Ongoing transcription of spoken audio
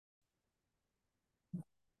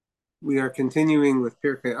We are continuing with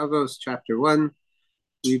Pirkei Avos, chapter 1.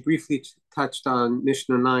 We briefly touched on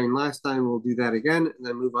Mishnah 9 last time. We'll do that again and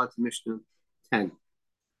then move on to Mishnah 10.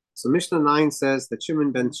 So Mishnah 9 says that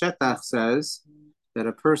Shimon ben Shetach says that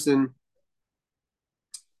a person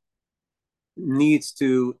needs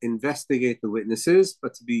to investigate the witnesses,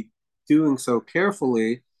 but to be doing so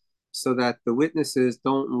carefully so that the witnesses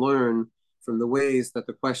don't learn from the ways that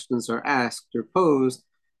the questions are asked or posed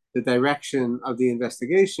the direction of the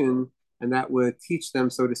investigation, and that would teach them,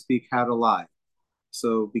 so to speak, how to lie.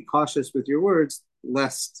 So be cautious with your words,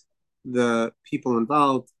 lest the people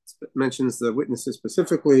involved, mentions the witnesses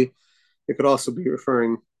specifically. It could also be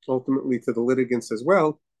referring ultimately to the litigants as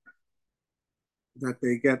well, that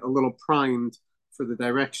they get a little primed for the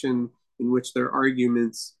direction in which their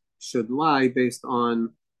arguments should lie based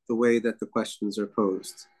on the way that the questions are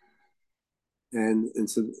posed. And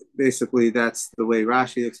so basically that's the way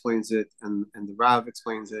Rashi explains it and the Rav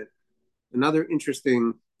explains it. Another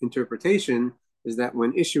interesting interpretation is that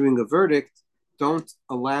when issuing a verdict, don't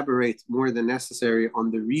elaborate more than necessary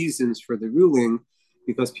on the reasons for the ruling,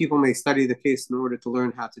 because people may study the case in order to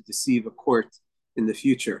learn how to deceive a court in the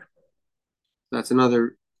future. That's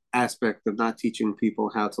another aspect of not teaching people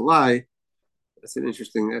how to lie. That's an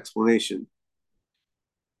interesting explanation.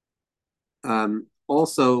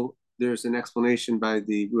 Also, there's an explanation by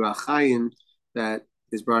the Ruach Chaim that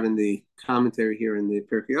is brought in the commentary here in the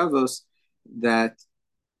Pirkei Avos, that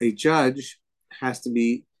a judge has to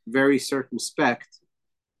be very circumspect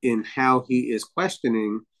in how he is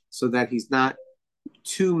questioning so that he's not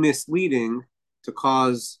too misleading to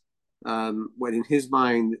cause what in his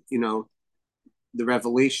mind, the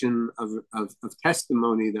revelation of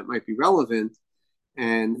testimony that might be relevant.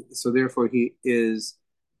 And so therefore he is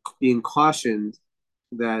being cautioned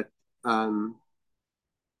that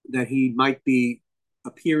that he might be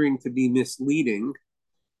appearing to be misleading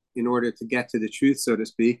in order to get to the truth, so to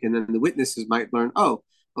speak. And then the witnesses might learn, oh,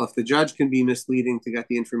 well, if the judge can be misleading to get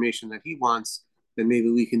the information that he wants, then maybe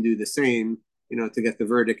we can do the same, to get the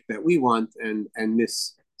verdict that we want and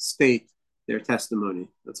misstate their testimony.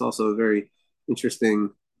 That's also a very interesting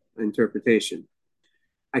interpretation.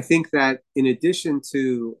 I think that in addition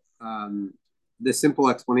to the simple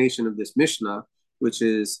explanation of this Mishnah, which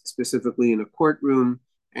is specifically in a courtroom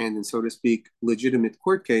and in, so to speak, legitimate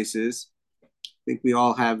court cases, I think we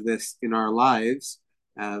all have this in our lives,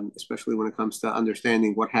 especially when it comes to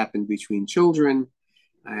understanding what happened between children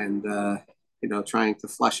and, trying to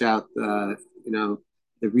flush out, the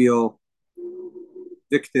real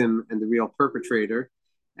victim and the real perpetrator.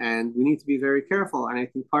 And we need to be very careful. And I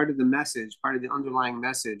think part of the underlying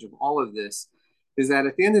message of all of this is that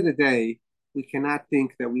at the end of the day, we cannot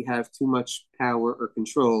think that we have too much power or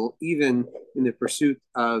control, even in the pursuit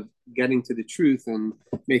of getting to the truth and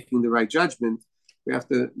making the right judgment. We have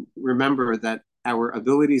to remember that our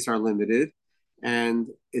abilities are limited, and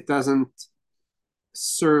it doesn't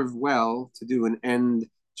serve well to do an end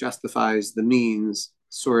justifies the means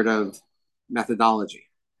sort of methodology,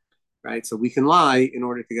 right? So we can lie in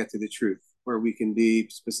order to get to the truth, or we can be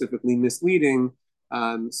specifically misleading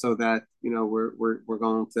so that we're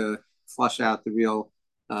going to flush out the real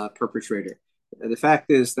perpetrator. The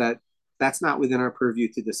fact is that that's not within our purview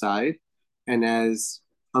to decide, and as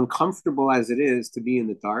uncomfortable as it is to be in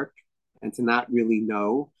the dark and to not really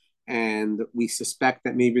know, and we suspect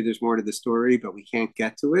that maybe there's more to the story, but we can't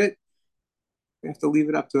get to it, we have to leave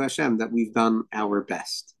it up to Hashem that we've done our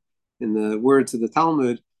best. In the words of the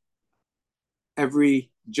Talmud,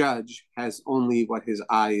 every judge has only what his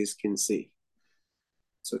eyes can see.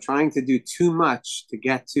 So trying to do too much to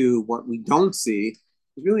get to what we don't see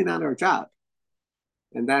is really not our job.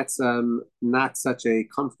 And that's not such a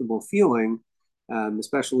comfortable feeling,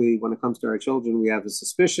 especially when it comes to our children. We have a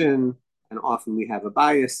suspicion, and often we have a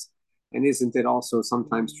bias. And isn't it also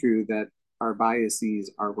sometimes true that our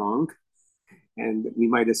biases are wrong? And we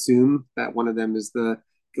might assume that one of them is the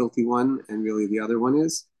guilty one, and really the other one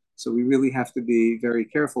is. So we really have to be very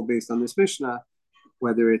careful based on this Mishnah,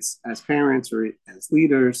 whether it's as parents or as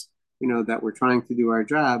leaders, that we're trying to do our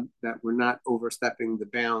job, that we're not overstepping the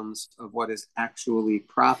bounds of what is actually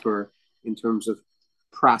proper in terms of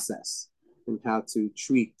process and how to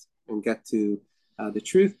treat and get to the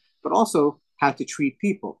truth, but also how to treat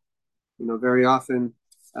people. Very often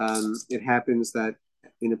it happens that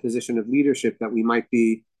in a position of leadership that we might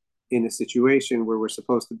be in a situation where we're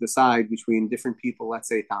supposed to decide between different people, let's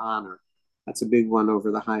say to honor. That's a big one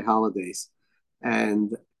over the high holidays.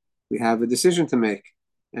 And we have a decision to make.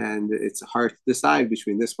 And it's hard to decide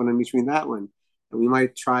between this one and between that one. And we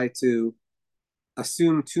might try to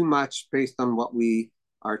assume too much based on what we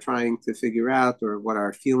are trying to figure out or what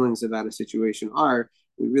our feelings about a situation are,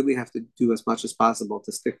 we really have to do as much as possible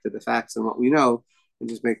to stick to the facts and what we know and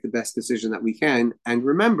just make the best decision that we can. And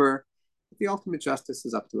remember, the ultimate justice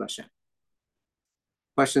is up to Hashem.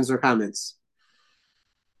 Questions or comments?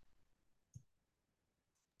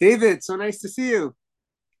 David, so nice to see you.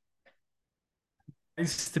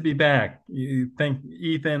 Nice to be back. You thank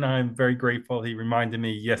Ethan. I'm very grateful. He reminded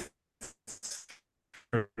me yesterday.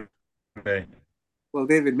 Well,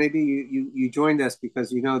 David, maybe you joined us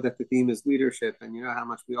because you know that the theme is leadership and you know how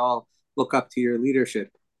much we all look up to your leadership.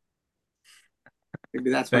 Maybe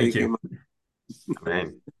that's why you Thank came you. up.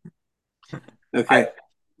 Man. Okay.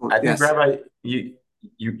 I think, Yes. Rabbi,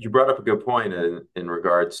 you brought up a good point in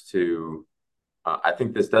regards to, I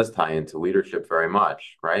think this does tie into leadership very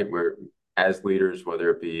much, right? We're, as leaders, whether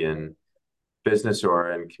it be in business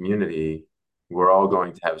or in community, we're all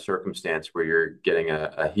going to have a circumstance where you're getting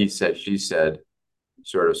a he said, she said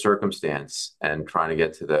sort of circumstance and trying to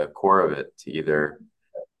get to the core of it to either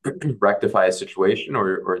rectify a situation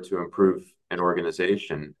or to improve an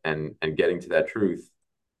organization, and getting to that truth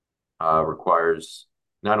requires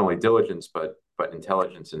not only diligence but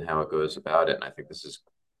intelligence in how it goes about it. And I think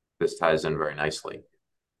this ties in very nicely.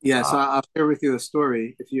 Yeah, so I'll share with you a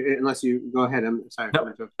story. If you, unless you go ahead, I'm sorry.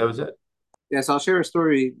 No, that was it. Yes, I'll share a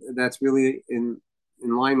story that's really in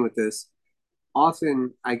line with this.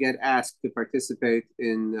 Often I get asked to participate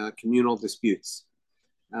in communal disputes.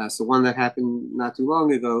 So one that happened not too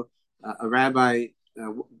long ago, a rabbi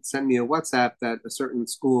sent me a WhatsApp that a certain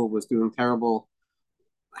school was doing terrible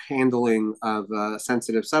handling of a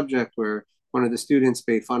sensitive subject where one of the students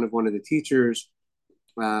made fun of one of the teachers,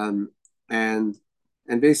 um, and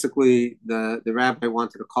basically the rabbi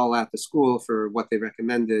wanted to call out the school for what they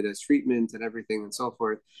recommended as treatment and everything and so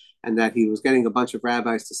forth, and that he was getting a bunch of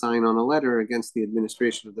rabbis to sign on a letter against the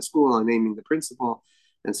administration of the school on naming the principal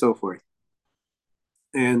and so forth.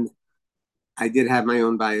 And I did have my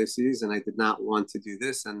own biases and I did not want to do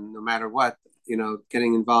this. And no matter what,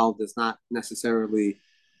 getting involved is not necessarily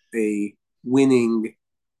a winning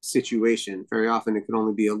situation. Very often it can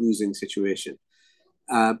only be a losing situation.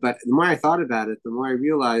 But the more I thought about it, the more I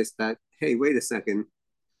realized that, hey, wait a second.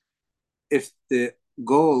 If the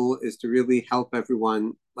goal is to really help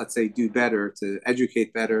everyone, let's say, do better, to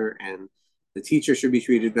educate better, and the teacher should be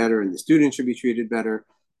treated better and the student should be treated better,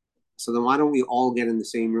 so then why don't we all get in the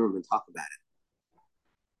same room and talk about it?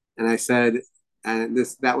 And I said, and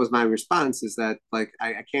that was my response, is that like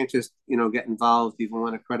I can't just get involved even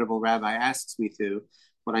when a credible rabbi asks me to.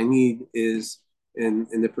 What I need is in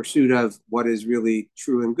the pursuit of what is really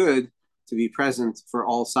true and good, to be present for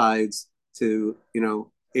all sides to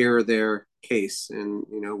air their case and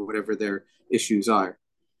whatever their issues are.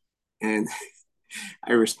 And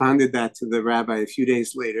I responded that to the rabbi a few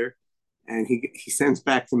days later, and he sends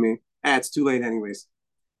back to me, it's too late anyways.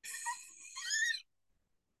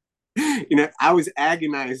 I was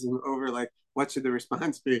agonizing over like, what should the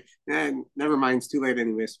response be? And never mind, it's too late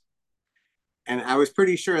anyways. And I was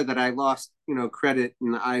pretty sure that I lost, credit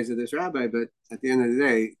in the eyes of this rabbi, but at the end of the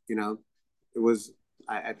day, it was,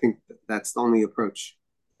 I think that's the only approach.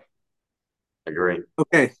 Agree.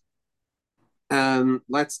 Okay.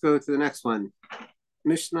 Let's go to the next one.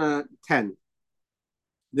 Mishnah 10.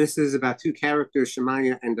 This is about two characters,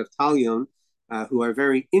 Shemaiah and Avtalion, who are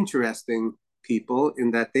very interesting people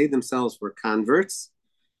in that they themselves were converts.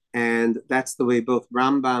 And that's the way both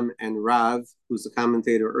Rambam and Rav, who's a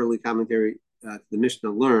commentator, early commentary to the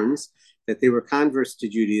Mishnah, learns that they were converts to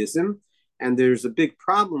Judaism. And there's a big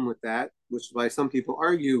problem with that, which is why some people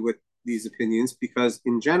argue with these opinions, because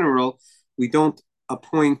in general, we don't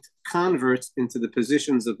appoint converts into the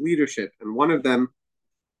positions of leadership. And one of them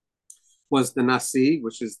was the Nasi,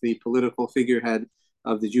 which is the political figurehead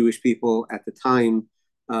of the Jewish people at the time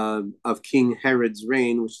of King Herod's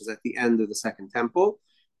reign, which is at the end of the Second Temple.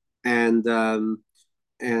 And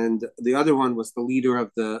the other one was the leader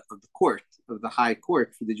of the court, of the high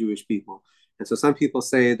court for the Jewish people. And so some people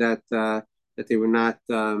say that they were not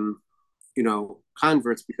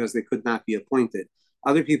converts because they could not be appointed.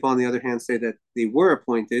 Other people, on the other hand, say that they were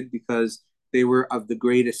appointed because they were of the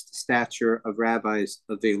greatest stature of rabbis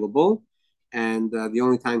available. And the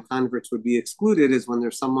only time converts would be excluded is when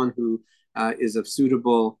there's someone who is of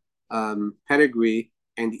suitable pedigree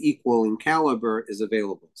and equal in caliber is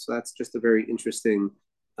available. So that's just a very interesting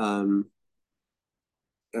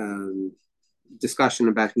discussion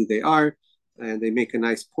about who they are. And they make a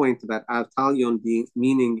nice point about Avtalion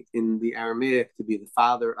meaning in the Aramaic to be the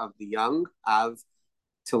father of the young. Av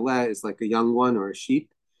Tileh is like a young one or a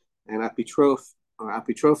sheep. And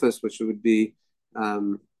Apitrophus, which would be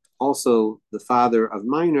also the father of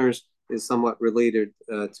minors, is somewhat related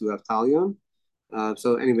to Avtalion.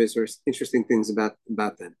 So anyways, there's interesting things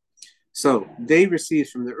about them. So they received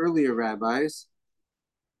from the earlier rabbis,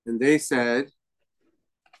 and they said,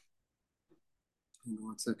 hang on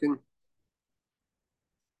 1 second.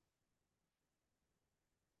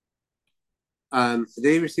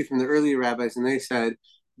 They received from the earlier rabbis, and they said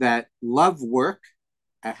that love work,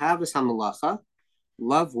 ahavas hamalacha,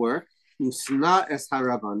 love work, usna es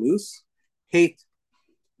harabanus, hate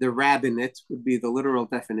the rabbinate would be the literal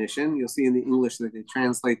definition. You'll see in the English that they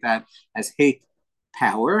translate that as hate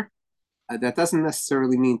power. That doesn't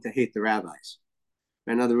necessarily mean to hate the rabbis.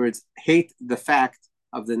 In other words, hate the fact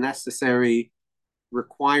of the necessary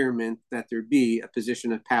requirement that there be a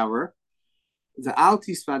position of power. The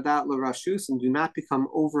altis vadat l'rashus, and do not become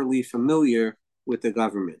overly familiar with the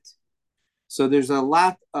government. So there's a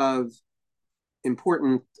lot of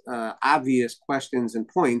important, obvious questions and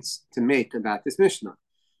points to make about this Mishnah.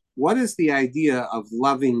 What is the idea of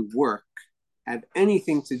loving work have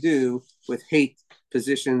anything to do with hate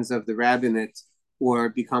positions of the rabbinate or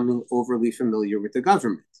becoming overly familiar with the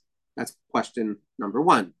government? That's question number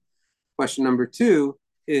one. Question number two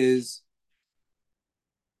is,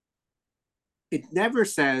 it never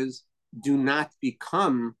says do not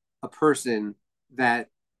become a person that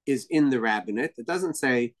is in the rabbinate. It doesn't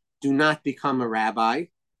say do not become a rabbi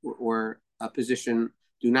or a position,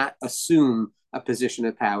 do not assume a position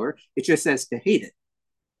of power. It just says to hate it.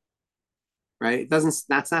 Right? It doesn't,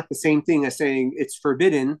 that's not the same thing as saying it's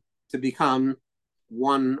forbidden to become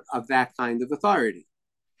one of that kind of authority.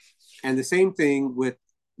 And the same thing with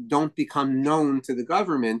don't become known to the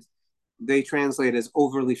government. They translate as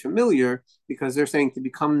overly familiar because they're saying to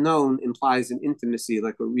become known implies an intimacy,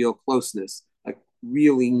 like a real closeness, like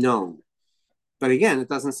really known. But again, it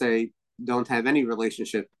doesn't say don't have any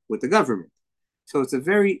relationship with the government. So it's a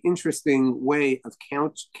very interesting way of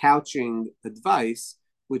couching advice,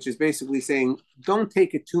 which is basically saying don't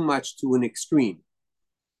take it too much to an extreme.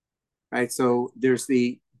 Right? So there's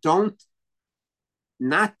the don't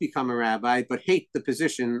not become a rabbi, but hate the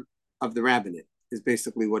position of the rabbinate, is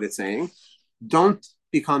basically what it's saying. Don't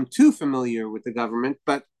become too familiar with the government,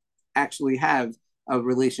 but actually have a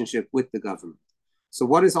relationship with the government. So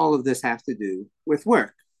what does all of this have to do with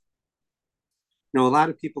work? You know, a lot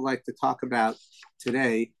of people like to talk about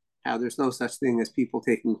today how there's no such thing as people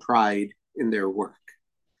taking pride in their work,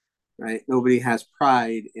 right? Nobody has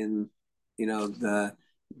pride in, you know,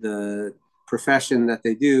 the profession that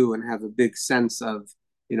they do and have a big sense of,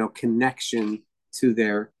 you know, connection to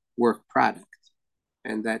their work product,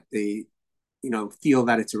 and that they, you know, feel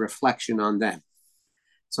that it's a reflection on them.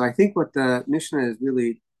 So I think what the Mishnah is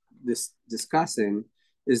really discussing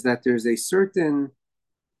is that there's a certain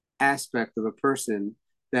aspect of a person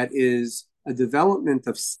that is a development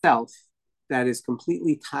of self that is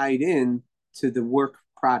completely tied in to the work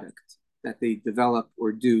product that they develop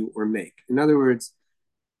or do or make. In other words,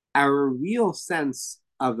 our real sense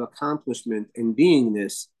of accomplishment and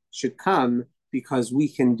beingness should come because we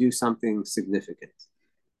can do something significant.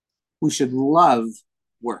 We should love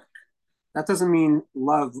work. That doesn't mean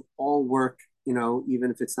love all work, you know,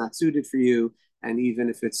 even if it's not suited for you, and even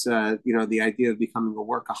if it's, you know, the idea of becoming a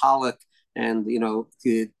workaholic and, you know,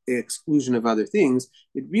 to the exclusion of other things.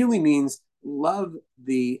 It really means love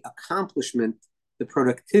the accomplishment, the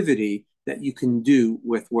productivity that you can do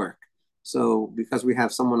with work. So because we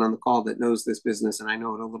have someone on the call that knows this business, and I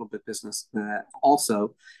know it a little bit business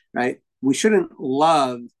also, right? We shouldn't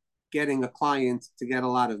love getting a client to get a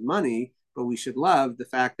lot of money, but we should love the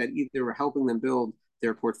fact that either we're helping them build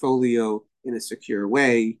their portfolio in a secure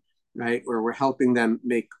way, right? Or we're helping them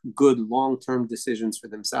make good long-term decisions for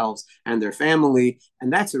themselves and their family.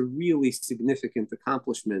 And that's a really significant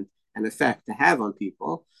accomplishment and effect to have on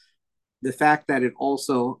people. The fact that it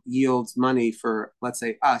also yields money for, let's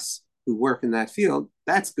say, us who work in that field,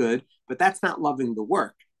 that's good, but that's not loving the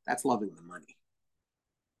work. That's loving the money.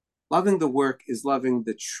 Loving the work is loving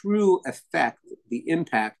the true effect, the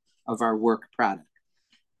impact of our work product.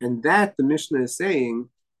 And that, the Mishnah is saying,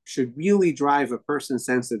 should really drive a person's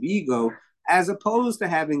sense of ego, as opposed to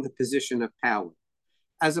having a position of power,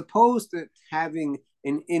 as opposed to having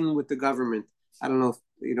an in with the government. I don't know if,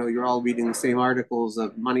 you know, you're all reading the same articles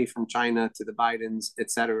of money from China to the Bidens, et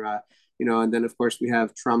cetera. You know, and then of course we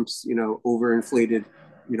have Trump's, you know, overinflated,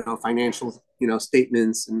 you know, financial, you know,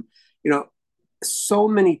 statements. And, you know, so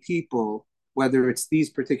many people, whether it's these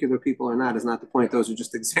particular people or not, is not the point. Those are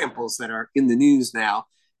just examples that are in the news now.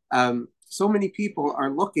 So many people are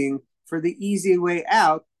looking for the easy way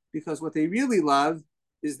out because what they really love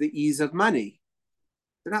is the ease of money.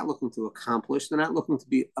 They're not looking to accomplish. They're not looking to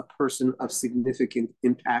be a person of significant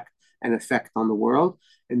impact and effect on the world.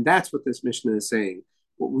 And that's what this Mishnah is saying.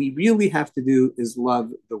 What we really have to do is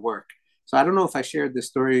love the work. So I don't know if I shared this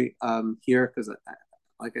story here because,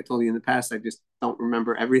 like I told you in the past, I just don't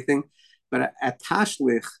remember everything. But at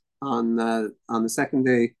Tashlich on the second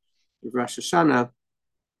day of Rosh Hashanah,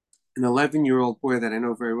 an 11-year-old boy that I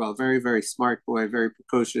know very well, very, very smart boy, very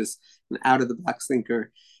precocious, an out of the box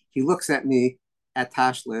thinker. He looks at me at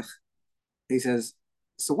Tashlich. He says,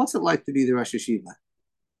 "So what's it like to be the Rosh Hashiva?"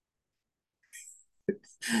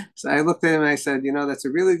 So I looked at him and I said, that's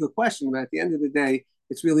a really good question, but at the end of the day,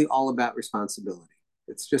 it's really all about responsibility.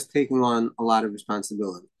 It's just taking on a lot of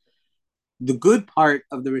responsibility. The good part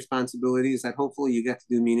of the responsibility is that hopefully you get to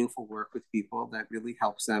do meaningful work with people that really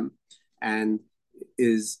helps them and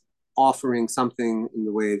is offering something in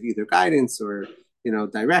the way of either guidance or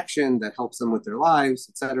direction that helps them with their lives,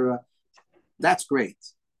 etc. That's great.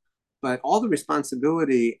 But all the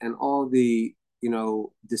responsibility and all the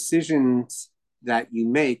decisions that you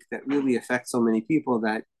make that really affect so many people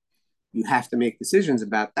that you have to make decisions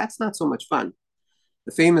about, that's not so much fun.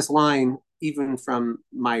 The famous line, even from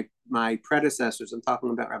my predecessors, I'm talking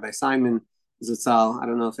about Rabbi Simon Zatzal. I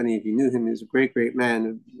don't know if any of you knew him. He was a great, great man,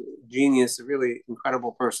 a genius, a really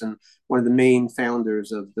incredible person, one of the main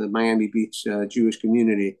founders of the Miami Beach Jewish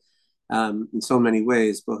community in so many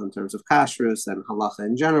ways, both in terms of kashrus and halacha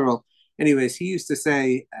in general. Anyways, he used to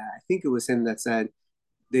say, I think it was him that said,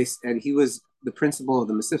 and he was the principal of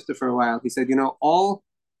the Masifta for a while. He said, all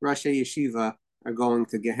Rashi Yeshiva are going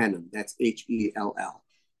to Gehenna. That's Hell.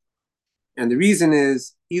 And the reason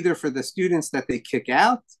is either for the students that they kick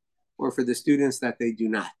out or for the students that they do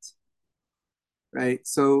not. Right?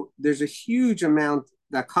 So there's a huge amount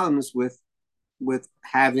that comes with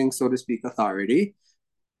having, so to speak, authority.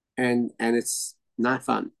 And it's not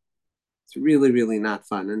fun. It's really, really not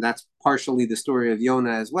fun. And that's partially the story of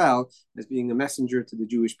Yonah as well, as being a messenger to the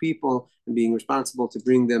Jewish people and being responsible to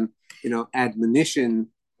bring them, admonition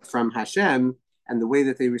from Hashem. And the way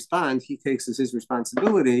that they respond, he takes as his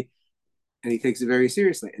responsibility and he takes it very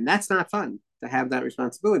seriously. And that's not fun to have that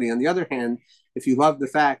responsibility. On the other hand, if you love the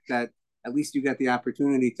fact that at least you get the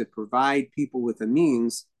opportunity to provide people with a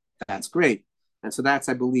means, that's great. And so that's,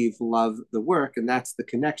 I believe, love the work. And that's the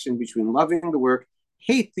connection between loving the work,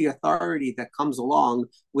 hate the authority that comes along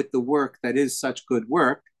with the work that is such good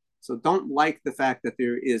work. So don't like the fact that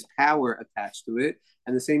there is power attached to it.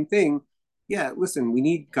 And the same thing, yeah, listen, we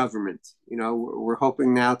need government. We're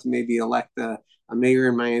hoping now to maybe elect a mayor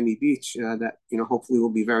in Miami Beach that, hopefully will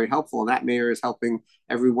be very helpful. That mayor is helping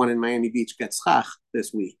everyone in Miami Beach get schach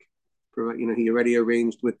this week. He already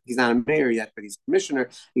arranged he's not a mayor yet, but he's a commissioner.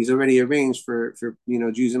 He's already arranged for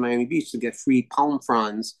Jews in Miami Beach to get free palm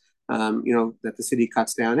fronds, that the city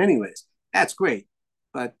cuts down anyways. That's great.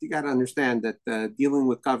 But you got to understand that dealing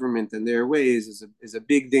with government and their ways is a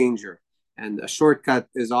big danger. And a shortcut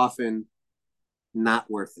is often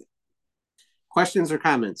not worth it. Questions or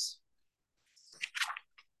comments?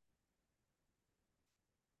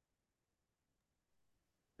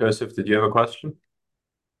 Joseph, did you have a question?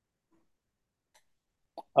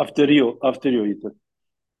 After you, Ethan.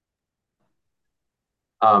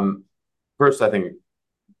 First, I think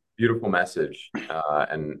beautiful message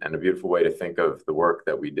and a beautiful way to think of the work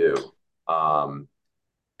that we do. And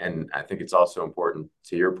I think it's also important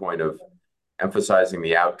to your point of emphasizing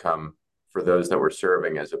the outcome for those that we're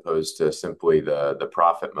serving as opposed to simply the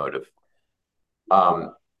profit motive. I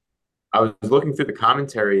was looking through the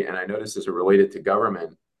commentary and I noticed as it related to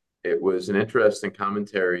government, it was an interesting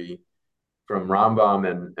commentary from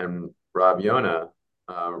Rambam and Rav Yonah,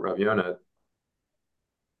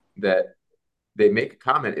 that they make a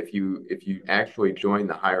comment if you actually join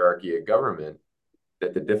the hierarchy of government,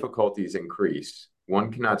 that the difficulties increase.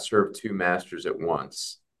 One cannot serve two masters at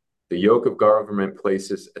once. The yoke of government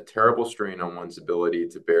places a terrible strain on one's ability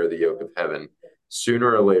to bear the yoke of heaven.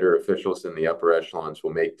 Sooner or later, officials in the upper echelons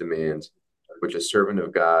will make demands which a servant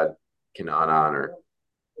of God cannot honor,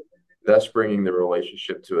 thus bringing the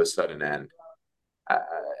relationship to a sudden end.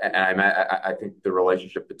 I think the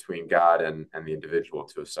relationship between God and the individual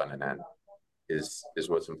to a sudden end is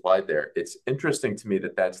what's implied there. It's interesting to me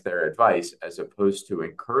that that's their advice, as opposed to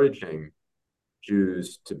encouraging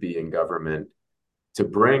Jews to be in government, to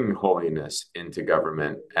bring holiness into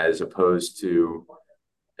government, as opposed to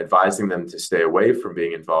advising them to stay away from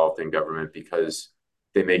being involved in government because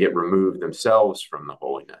they may get removed themselves from the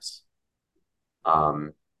holiness.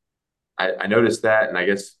 I noticed that, and I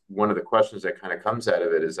guess one of the questions that kind of comes out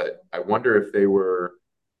of it is that I wonder if they were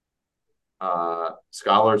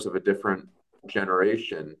scholars of a different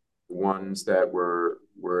generation, ones that were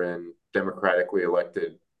in democratically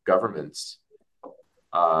elected governments,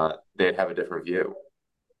 they'd have a different view.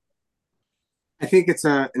 I think it's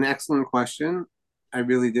an excellent question. I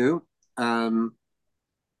really do. I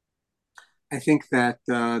think that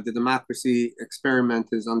the democracy experiment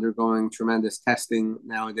is undergoing tremendous testing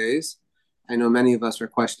nowadays. I know many of us are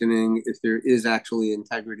questioning if there is actually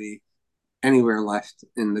integrity anywhere left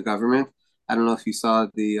in the government. I don't know if you saw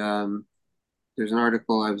there's an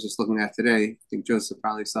article I was just looking at today. I think Joseph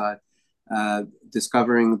probably saw it,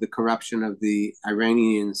 discovering the corruption of the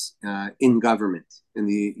Iranians in government, in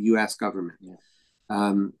the U.S. government. Yeah.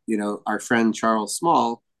 Our friend Charles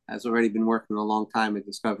Small has already been working a long time at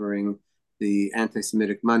discovering the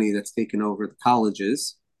anti-Semitic money that's taken over the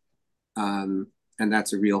colleges, and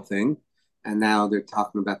that's a real thing. And now they're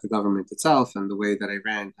talking about the government itself and the way that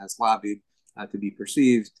Iran has lobbied to be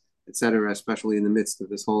perceived, et cetera, especially in the midst of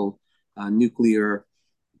this whole nuclear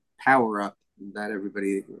power up that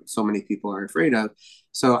so many people are afraid of.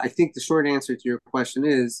 So I think the short answer to your question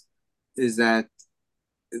is that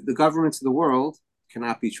the governments of the world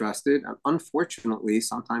cannot be trusted. Unfortunately,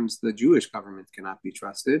 sometimes the Jewish government cannot be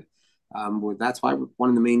trusted. That's why one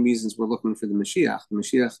of the main reasons we're looking for the Mashiach. The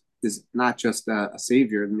Mashiach is not just a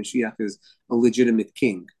savior. The Mashiach is a legitimate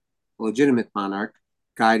king, a legitimate monarch,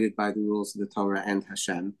 guided by the rules of the Torah and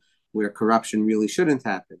Hashem, where corruption really shouldn't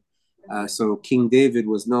happen. So King David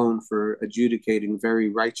was known for adjudicating very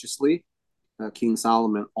righteously. King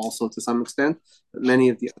Solomon also to some extent, but many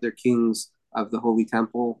of the other kings of the Holy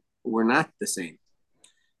Temple were not the same.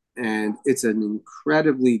 And it's an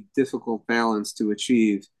incredibly difficult balance to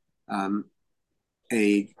achieve.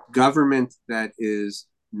 A government that is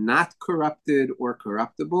not corrupted or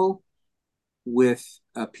corruptible with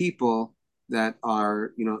people that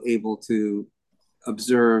are, able to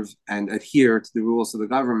observe and adhere to the rules of the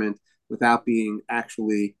government without becoming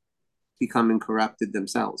corrupted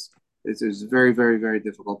themselves. It's a very, very, very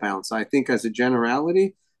difficult balance. So I think as a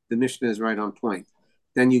generality, the Mishnah is right on point.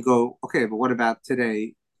 Then you go, okay, but what about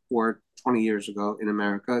today or 20 years ago in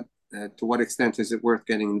America? To what extent is it worth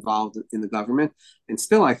getting involved in the government? And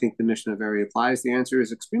still, I think the Mishnah very applies. The answer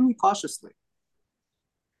is extremely cautiously.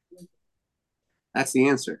 That's the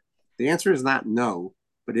answer. The answer is not no,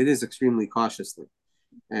 but it is extremely cautiously.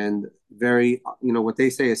 And very, what they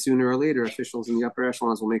say is sooner or later, officials in the upper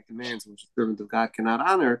echelons will make demands which a servant of God cannot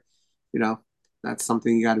honor. That's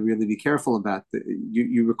something you got to really be careful about.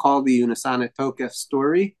 You recall the Unisana Tokef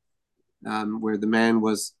story, where the man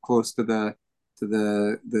was close to the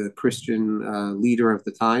Christian leader of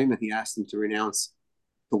the time, and he asked him to renounce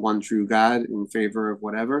the one true God in favor of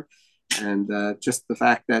whatever. And just the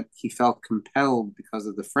fact that he felt compelled because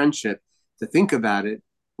of the friendship to think about it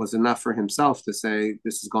was enough for himself to say,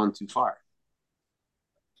 this has gone too far.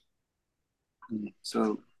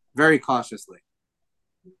 So very cautiously.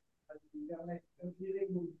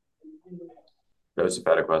 That was a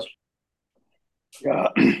better question. Yeah,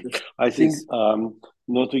 I think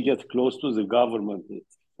not to get close to the government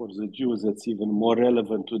for the Jews, it's even more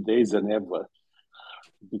relevant today than ever.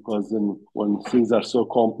 Because when things are so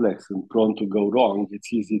complex and prone to go wrong,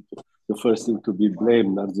 it's easy the first thing to be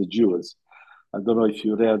blamed are the Jews. I don't know if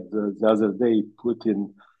you read the other day,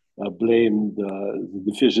 Putin blamed the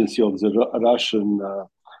deficiency of the Russian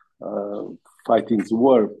fighting the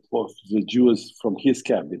war of the Jews from his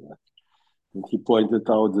cabinet. And he pointed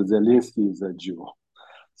out that Zelensky is a Jew.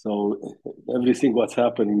 So everything what's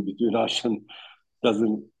happening between Russia and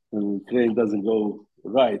Ukraine doesn't go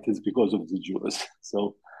right is because of the Jews.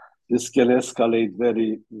 So this can escalate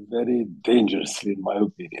very, very dangerously, in my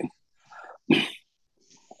opinion.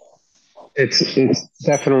 It's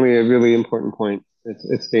definitely a really important point.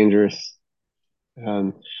 It's dangerous.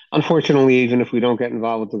 Unfortunately, even if we don't get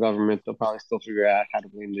involved with the government, they'll probably still figure out how to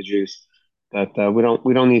blame the Jews. But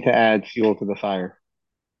we don't need to add fuel to the fire.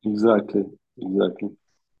 Exactly.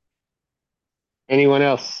 Anyone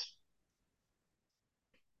else?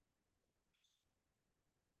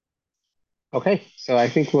 Okay, so I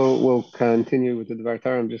think we'll continue with the Dvar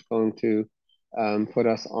Torah. I'm just going to put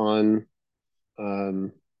us on.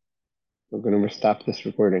 We're going to stop this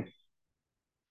recording.